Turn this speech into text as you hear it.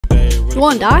You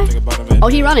wanna die? Oh,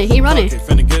 he running. He running. He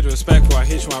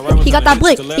got that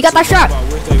blick. He got that shot.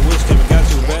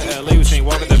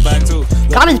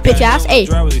 Got his bitch ass. Hey.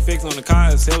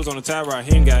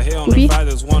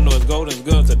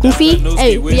 Goofy.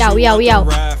 Hey, we out. We out. We out.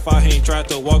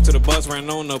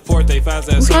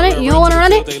 Who's running? You don't wanna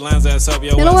run it? You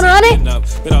don't wanna run it?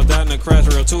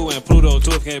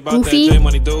 Goofy.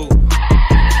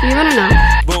 You running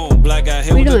now? Boom, black guy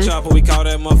hit with the chopper. We call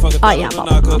that motherfucker. Oh yeah,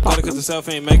 because the self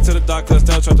ain't make to the doctor.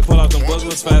 Still try to pull out them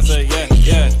buzzwords faster.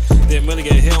 Yeah. Then Millie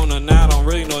get hit on the night. I don't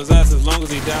really know his ass as long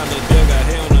as he died. The deal got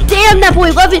hit on the. Damn, that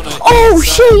boy love it. Oh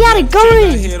shit, he had a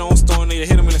gun. Hit on Stone, they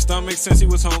hit him in the stomach since he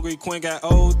was hungry. Quinn got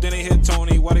old, then they hit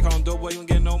Tony. Why they call him dope boy? You don't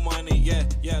get no money.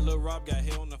 Yeah. Lil Rob got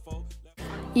hit on the phone.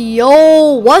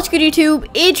 Yo, what's good YouTube?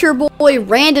 It's your boy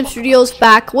Random Studios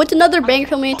back with another banger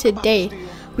filming today.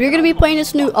 We're gonna be playing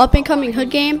this new up-and-coming hood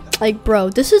game. Like, bro,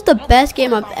 this is the best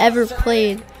game I've ever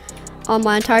played on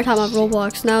my entire time on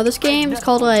Roblox. Now, this game is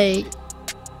called like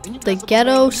the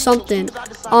Ghetto something.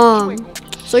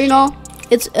 So you know,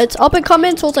 it's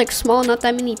up-and-coming, so it's like small, not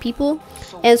that many people,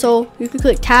 and so you can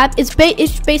click tab. It's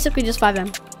basically just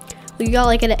Fivem. You got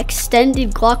like an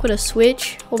extended Glock with a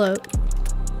switch. Hold up.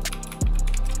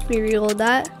 Let me reload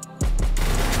that.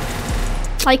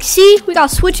 Like, see, we got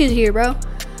switches here, bro.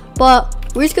 But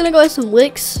we're just gonna go with some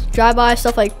licks, drive-by,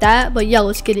 stuff like that. But yeah,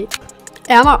 let's get it.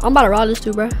 Hey, I'm about to rob this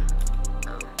dude, bro.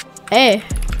 Hey,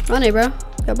 run it, bro.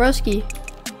 Yo, broski.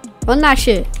 Run that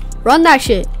shit. Run that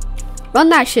shit. Run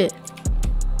that shit.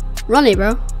 Run it,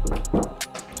 bro.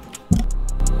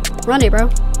 Run it, bro.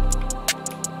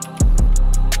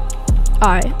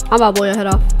 Alright, I'm about to blow your head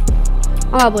off.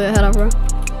 Bro.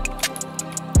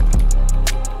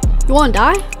 You wanna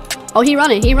die? Oh, he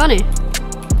running.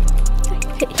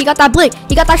 He got that blick.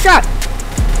 He got that shot.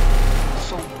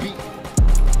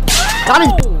 Got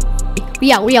his.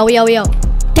 We out.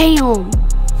 Damn.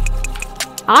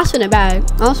 I'll spin it back.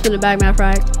 Matter of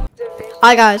fact.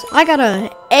 Alright, guys. I got a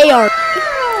AR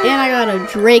and I got a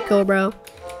Draco, bro.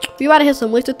 We about to hit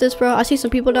some licks with this, bro. I see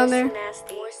some people down there.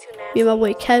 Me and my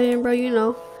boy Kevin, bro. You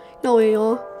know we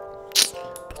on.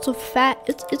 So fat.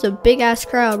 It's a big ass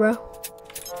crowd, bro.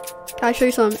 Gotta show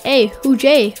you something. Hey, who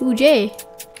J?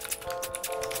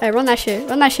 Hey, run that shit,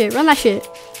 bro.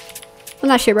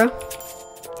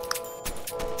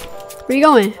 Where you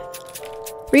going?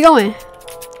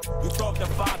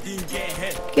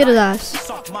 Get his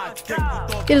ass.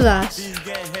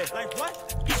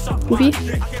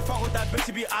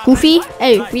 Goofy.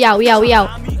 Hey, we out.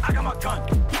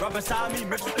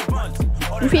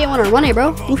 Goofy ain't wanna run it,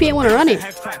 bro.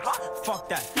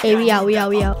 Hey, we out.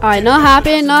 Alright, not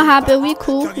happen. We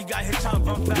cool.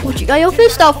 What you got your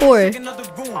fist out for?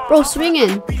 Bro,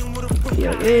 swinging.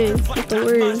 Yo, man. What's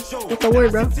the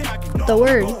word, bro?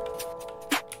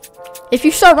 If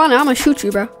you start running, I'm gonna shoot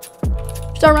you, bro.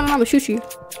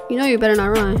 You know you better not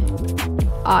run.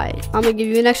 Alright, I'm gonna give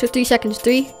you an extra 3 seconds.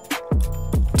 3,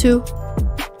 2,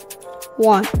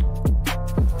 1.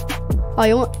 Oh,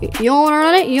 you don't wanna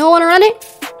run it? You don't wanna run it?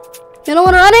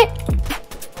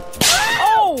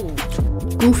 Oh!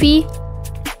 Goofy.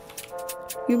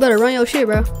 You better run your shit,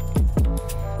 bro.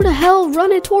 Who the hell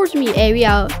running towards me? Hey, we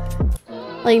out.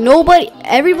 Like,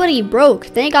 everybody broke.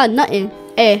 They ain't got nothing.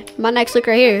 Hey, my next look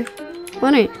right here.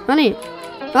 Run it.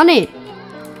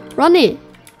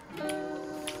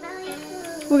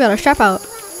 We got a strap out.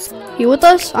 He with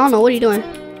us? I don't know. What are you doing?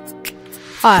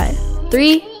 Alright.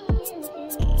 3,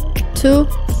 2.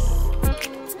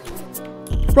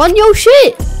 Run your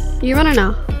shit. You running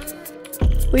now.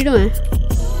 What are you doing?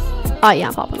 Oh yeah,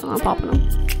 I'm popping him.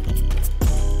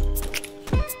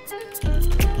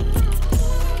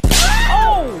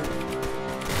 Oh!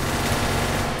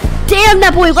 Damn,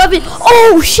 that boy love it.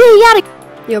 Oh shit, he had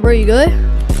a. Yo, bro, you good?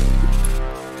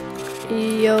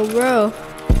 Yo, bro.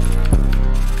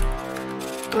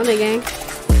 Run it, gang.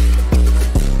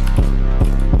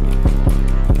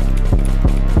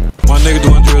 My nigga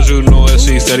doing drills, you know it.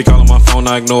 She steady calling my phone,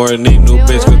 I ignore it. Need new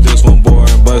bitch, cause this one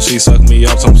boring. But she suck me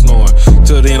up, so I'm snoring.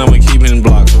 Till then, I'ma keep hitting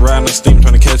blocks. Riding the steam,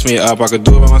 trying to catch me up. I could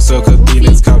do it by myself, cause these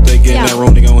niggas cop, they get in that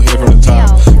room, they gon' hear from the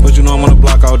top. But you know I'm on the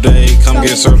block all day. Come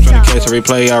get served, trying to catch every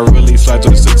play. I really slide to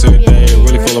the 6 every day.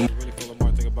 Really full of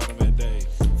more, think about them every day.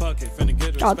 Fuck it, finna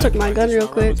get I took my gun real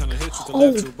quick.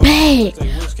 Oh,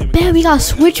 bet, we got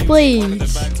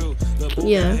switchblades.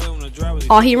 Yeah.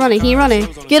 Oh, he running.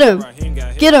 Get him.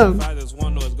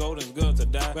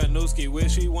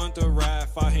 She want to ride,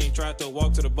 fought, he ain't tried to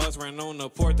walk to the bus, ran on the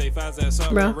port, they fast ass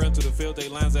up, ran to the field, they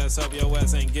lines ass up, your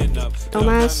ass ain't getting up.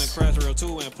 Dumbass.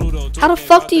 How the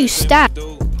fuck do you stab?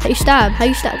 How you stab? How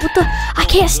you stab? What the? I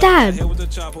can't stab. I'm about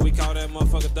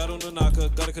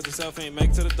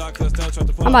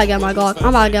to get my Glock. I'm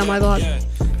about to get my Glock.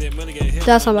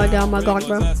 That's not about to get my Glock,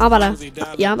 bro. I'm about to.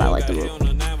 Yeah, I'm about to like the move.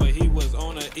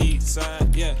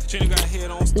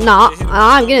 Nah,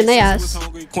 I'm getting their ass.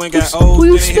 Who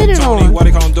you spinning on?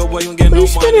 Who you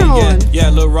spinning on? Yeah,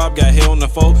 Lil Rob got hit on the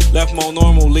foe. Left more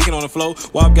normal, leaking on the flow.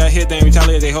 Wop got hit, then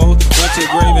retaliate they hold. Went to the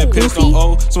grave and pissed on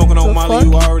O. Smoking on Molly,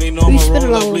 you already know my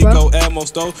roll up, Lico,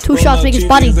 Atmos, though. 2 shots make his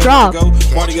body drop.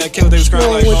 Marty got killed, they was crying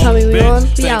like, what time we on?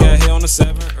 We out. Got hit on the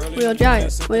 7. We all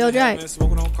giant. We all giant.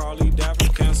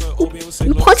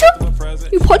 You punch him?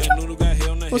 You punch him?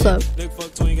 What's up?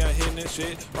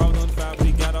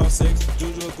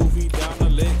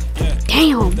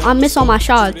 Damn, I miss all my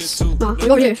shots. Nah,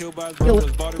 go over here. Yo,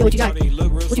 what you got?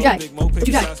 What you got? What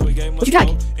you got? What you got?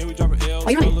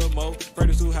 Why you running?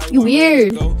 You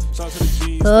weird.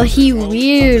 He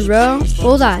weird, bro. What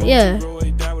was that? Yeah.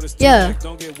 Yeah.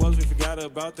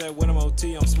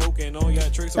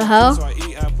 The hell?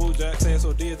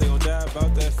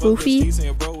 Goofy.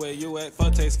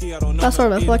 That's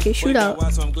sort of fucking shootout.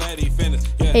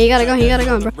 Hey, he got a gun. He got a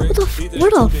gun, bro. Where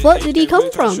the fuck did he come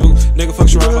from? Nigga, fuck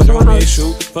around, I don't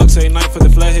shoot. Fuck say night for the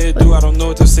flathead, dude. I don't know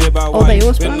what to say about white.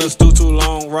 Been in the stew too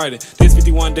long writing. This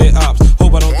 51 day ops.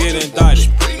 Hope I don't get indicted.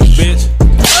 Bitch.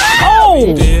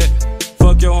 Oh!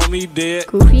 Fuck your homie dead.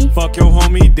 Goofy. Fuck your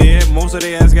homie dead. Most of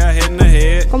their ass got hit in the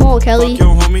head. Come on, Kelly. Fuck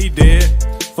your homie dead.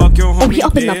 Fuck your homie dead. Oh, he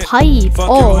up in the pipe. Fuck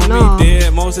oh, your nah. homie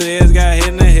dead. Most of their ass got hit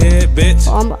in the head, bitch.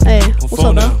 Hey, what's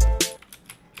up, bro?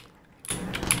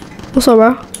 What's up,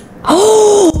 bro?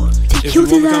 Oh, they killed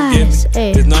his ass.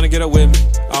 Hey. There's nothing to get up with me.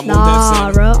 I'll move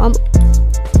that bro. I'm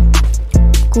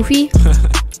Goofy.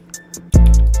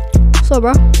 What's up,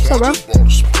 bro? What's up, bro?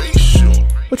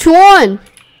 What you on?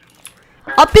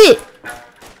 Up it.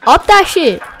 Up that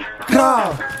shit.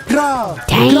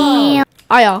 Damn.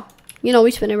 Alright, y'all. You know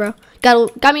we spinning, bro.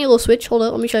 Got me a little switch. Hold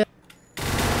up. Let me show you.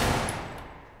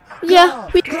 Yeah.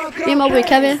 Me and my boy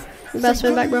Kevin. We about to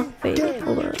spin back, bro. Wait.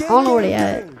 Hold on. I don't know where they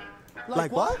at.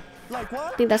 Like what? I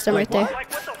think that's them right there.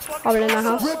 Over in that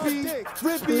house.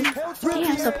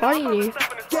 Damn, it's a party in here.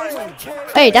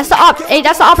 Hey, that's the op. Hey,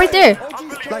 that's the op right there.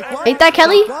 Ain't that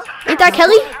Kelly? Ain't that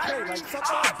Kelly?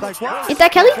 Ain't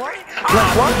that Kelly?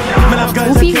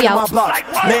 Goofy, we out. We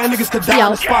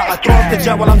out.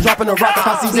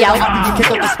 We out.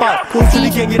 Goofy.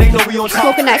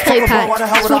 Smoking that Kelly pack.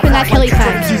 Smoking that Kelly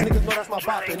pack.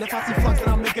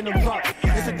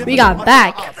 We got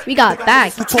back. We got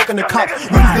back. Oh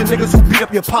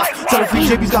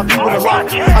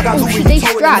shit, they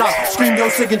strapped.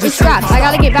 They strapped. I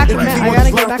gotta get back from that. I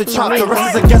gotta get back from that.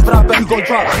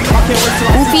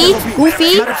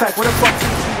 Goofy.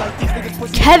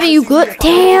 Kevin, you good?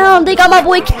 Damn, they got my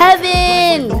boy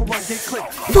Kevin.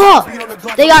 Fuck.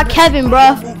 They got Kevin,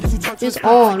 bro. It's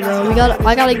on, bro.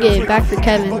 I gotta get back for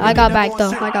Kevin. I got back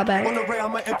though. I got back.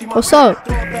 What's up?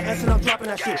 I'm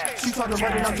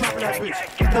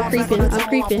creeping. I'm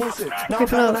creeping. I'm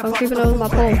creeping up. I'm creeping over my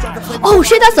pole. Oh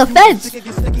shit, that's the feds.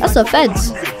 That's the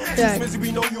feds. Yeah.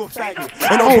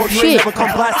 Oh shit.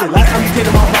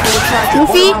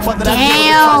 Goofy.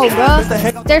 Damn,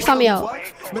 bro. There's something out.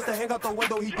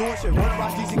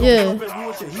 Yeah.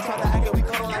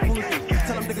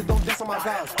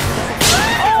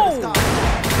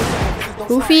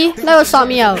 Goofy, never saw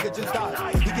me out.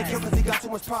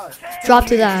 Dropped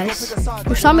his ass.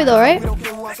 You saw me though, right?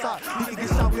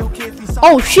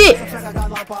 Oh shit!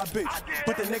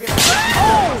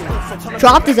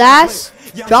 Dropped his ass.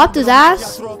 Dropped his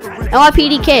ass.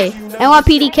 NYPDK.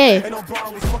 NYPDK.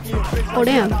 Oh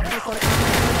damn.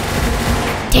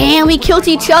 Damn, we killed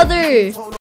each other.